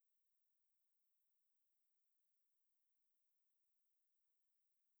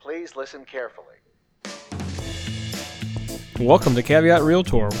Please listen carefully. Welcome to Caveat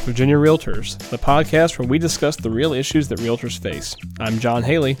Realtor with Virginia Realtors, the podcast where we discuss the real issues that realtors face. I'm John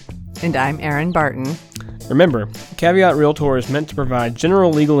Haley. And I'm Erin Barton. Remember, Caveat Realtor is meant to provide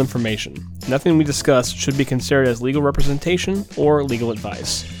general legal information. Nothing we discuss should be considered as legal representation or legal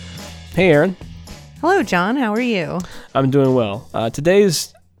advice. Hey, Erin. Hello, John. How are you? I'm doing well.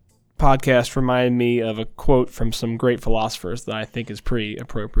 Today's podcast reminded me of a quote from some great philosophers that I think is pretty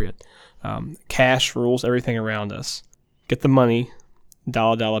appropriate. Cash rules everything around us. Get the money,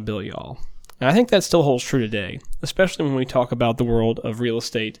 dollar dollar bill, y'all. And I think that still holds true today, especially when we talk about the world of real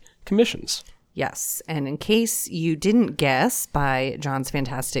estate commissions. Yes, and in case you didn't guess by John's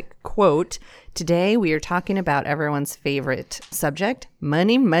fantastic quote, today we are talking about everyone's favorite subject,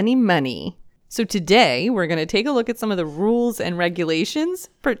 money, money, money. So today we're going to take a look at some of the rules and regulations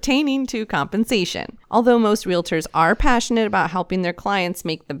pertaining to compensation. Although most realtors are passionate about helping their clients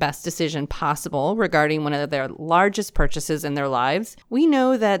make the best decision possible regarding one of their largest purchases in their lives, we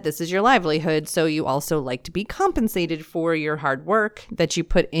know that this is your livelihood, so you also like to be compensated for your hard work that you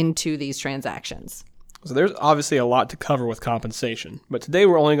put into these transactions. So there's obviously a lot to cover with compensation, but today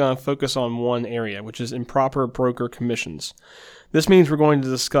we're only going to focus on one area, which is improper broker commissions. This means we're going to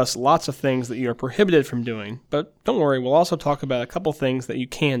discuss lots of things that you are prohibited from doing, but don't worry, we'll also talk about a couple things that you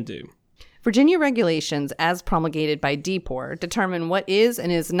can do. Virginia regulations, as promulgated by DPOR, determine what is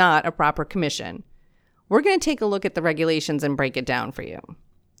and is not a proper commission. We're going to take a look at the regulations and break it down for you.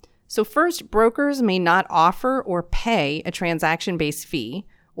 So first, brokers may not offer or pay a transaction-based fee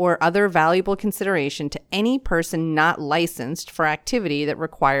or other valuable consideration to any person not licensed for activity that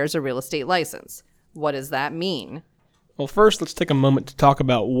requires a real estate license. What does that mean? Well, first, let's take a moment to talk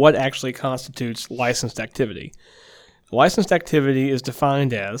about what actually constitutes licensed activity. Licensed activity is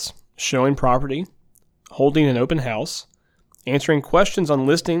defined as showing property, holding an open house, answering questions on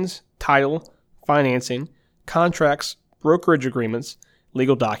listings, title, financing, contracts, brokerage agreements,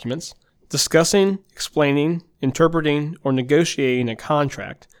 legal documents, discussing, explaining, interpreting, or negotiating a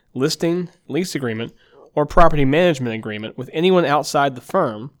contract, listing, lease agreement, or property management agreement with anyone outside the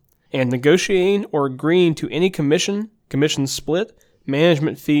firm, and negotiating or agreeing to any commission split,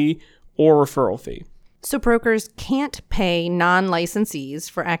 management fee, or referral fee. So brokers can't pay non-licensees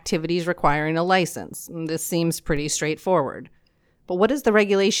for activities requiring a license. This seems pretty straightforward. But what does the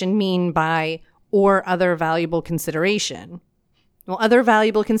regulation mean by or other valuable consideration? Well, other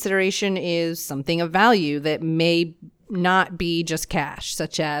valuable consideration is something of value that may not be just cash,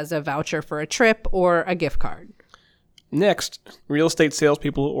 such as a voucher for a trip or a gift card. Next, real estate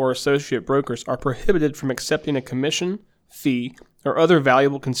salespeople or associate brokers are prohibited from accepting a commission, fee, or other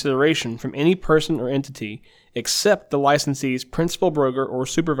valuable consideration from any person or entity except the licensee's principal broker or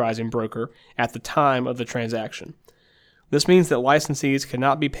supervising broker at the time of the transaction. This means that licensees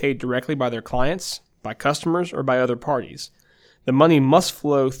cannot be paid directly by their clients, by customers, or by other parties. The money must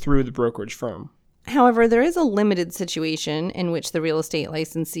flow through the brokerage firm. However, there is a limited situation in which the real estate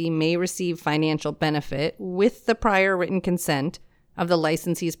licensee may receive financial benefit with the prior written consent of the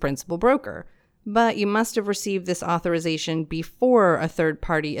licensee's principal broker, but you must have received this authorization before a third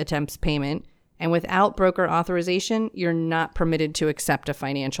party attempts payment, and without broker authorization, you're not permitted to accept a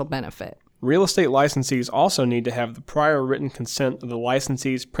financial benefit. Real estate licensees also need to have the prior written consent of the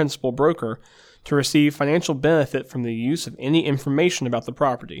licensee's principal broker to receive financial benefit from the use of any information about the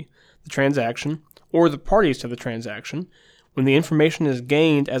property, the transaction, or the parties to the transaction, when the information is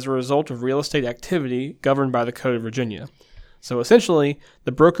gained as a result of real estate activity governed by the Code of Virginia. So essentially,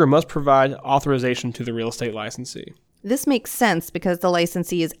 the broker must provide authorization to the real estate licensee. This makes sense because the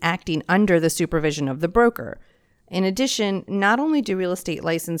licensee is acting under the supervision of the broker. In addition, not only do real estate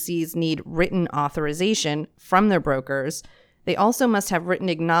licensees need written authorization from their brokers, they also must have written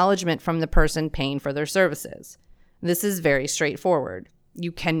acknowledgement from the person paying for their services. This is very straightforward.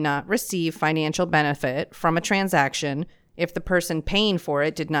 You cannot receive financial benefit from a transaction if the person paying for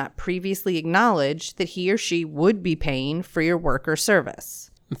it did not previously acknowledge that he or she would be paying for your work or service.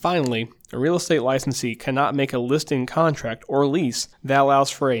 And finally, a real estate licensee cannot make a listing contract or lease that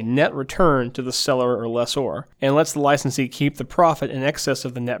allows for a net return to the seller or lessor and lets the licensee keep the profit in excess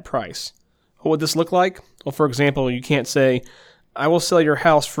of the net price. What would this look like? Well, for example, you can't say, I will sell your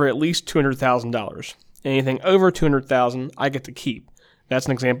house for at least $200,000. Anything over $200,000, I get to keep. That's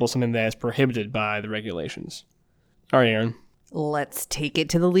an example of something that is prohibited by the regulations. All right, Erin. Let's take it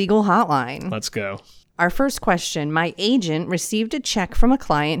to the legal hotline. Let's go. Our first question, my agent received a check from a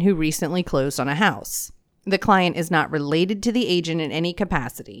client who recently closed on a house. The client is not related to the agent in any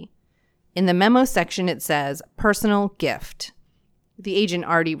capacity. In the memo section, it says, personal gift. The agent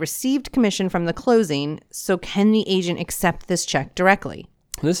already received commission from the closing, so can the agent accept this check directly?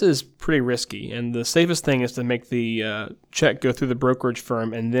 This is pretty risky, and the safest thing is to make the check go through the brokerage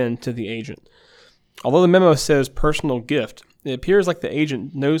firm and then to the agent. Although the memo says personal gift, it appears like the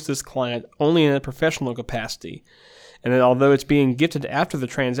agent knows this client only in a professional capacity, and that although it's being gifted after the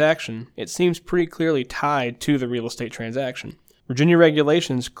transaction, it seems pretty clearly tied to the real estate transaction. Virginia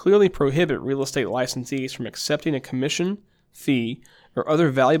regulations clearly prohibit real estate licensees from accepting a commission, fee, or other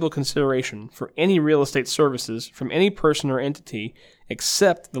valuable consideration for any real estate services from any person or entity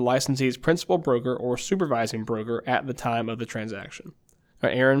except the licensee's principal broker or supervising broker at the time of the transaction. All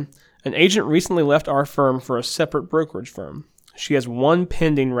right, Aaron, an agent recently left our firm for a separate brokerage firm. She has one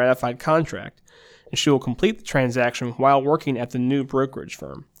pending ratified contract, and she will complete the transaction while working at the new brokerage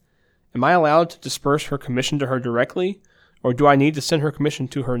firm. Am I allowed to disperse her commission to her directly, or do I need to send her commission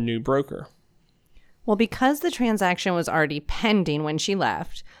to her new broker? Well, because the transaction was already pending when she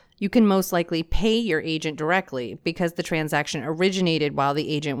left, you can most likely pay your agent directly because the transaction originated while the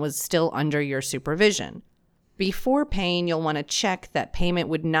agent was still under your supervision. Before paying, you'll want to check that payment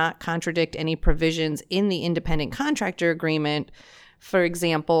would not contradict any provisions in the independent contractor agreement, for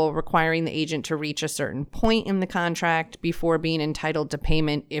example, requiring the agent to reach a certain point in the contract before being entitled to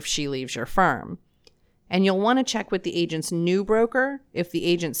payment if she leaves your firm. And you'll want to check with the agent's new broker if the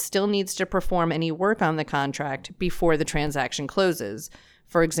agent still needs to perform any work on the contract before the transaction closes,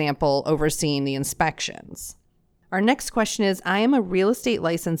 for example, overseeing the inspections. Our next question is, I am a real estate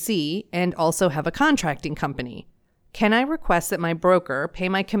licensee and also have a contracting company. Can I request that my broker pay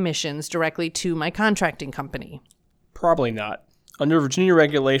my commissions directly to my contracting company? Probably not. Under Virginia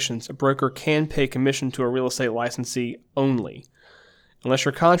regulations, a broker can pay commission to a real estate licensee only. Unless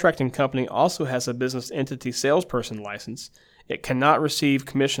your contracting company also has a business entity salesperson license, it cannot receive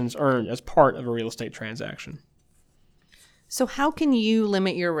commissions earned as part of a real estate transaction. So how can you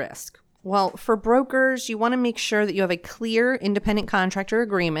limit your risk? Well, for brokers, you want to make sure that you have a clear independent contractor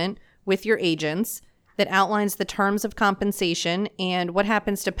agreement with your agents that outlines the terms of compensation and what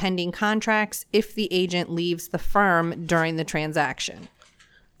happens to pending contracts if the agent leaves the firm during the transaction.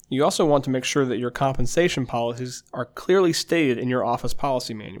 You also want to make sure that your compensation policies are clearly stated in your office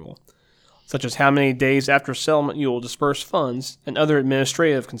policy manual, such as how many days after settlement you will disperse funds and other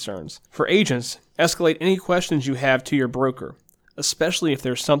administrative concerns. For agents, escalate any questions you have to your broker, especially if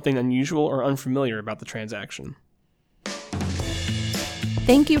there's something unusual or unfamiliar about the transaction.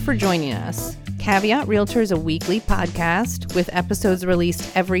 Thank you for joining us. Caveat Realtor is a weekly podcast with episodes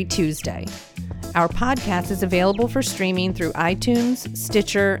released every Tuesday. Our podcast is available for streaming through iTunes,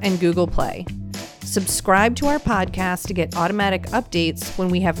 Stitcher, and Google Play. Subscribe to our podcast to get automatic updates when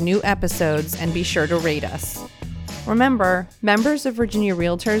we have new episodes, and be sure to rate us. Remember, members of Virginia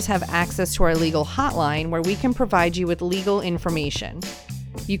Realtors have access to our legal hotline where we can provide you with legal information.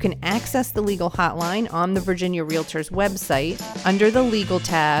 You can access the legal hotline on the Virginia Realtors website under the Legal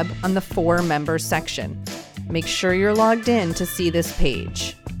tab on the For Members section. Make sure you're logged in to see this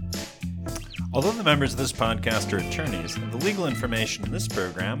page. Although the members of this podcast are attorneys, the legal information in this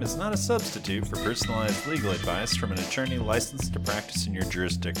program is not a substitute for personalized legal advice from an attorney licensed to practice in your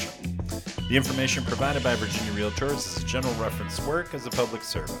jurisdiction. The information provided by Virginia Realtors is a general reference work as a public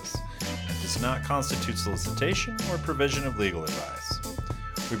service and does not constitute solicitation or provision of legal advice.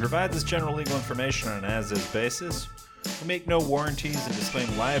 We provide this general legal information on an as-is basis. We make no warranties and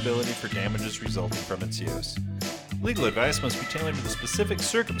disclaim liability for damages resulting from its use. Legal advice must be tailored to the specific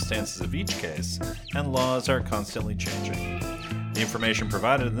circumstances of each case, and laws are constantly changing. The information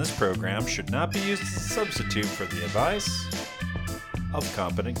provided in this program should not be used as a substitute for the advice of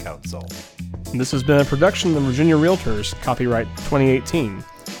competent counsel. This has been a production of the Virginia Realtors, copyright 2018.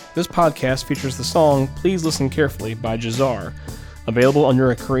 This podcast features the song Please Listen Carefully by Jazar, available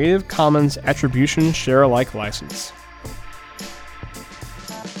under a Creative Commons Attribution Share-alike license.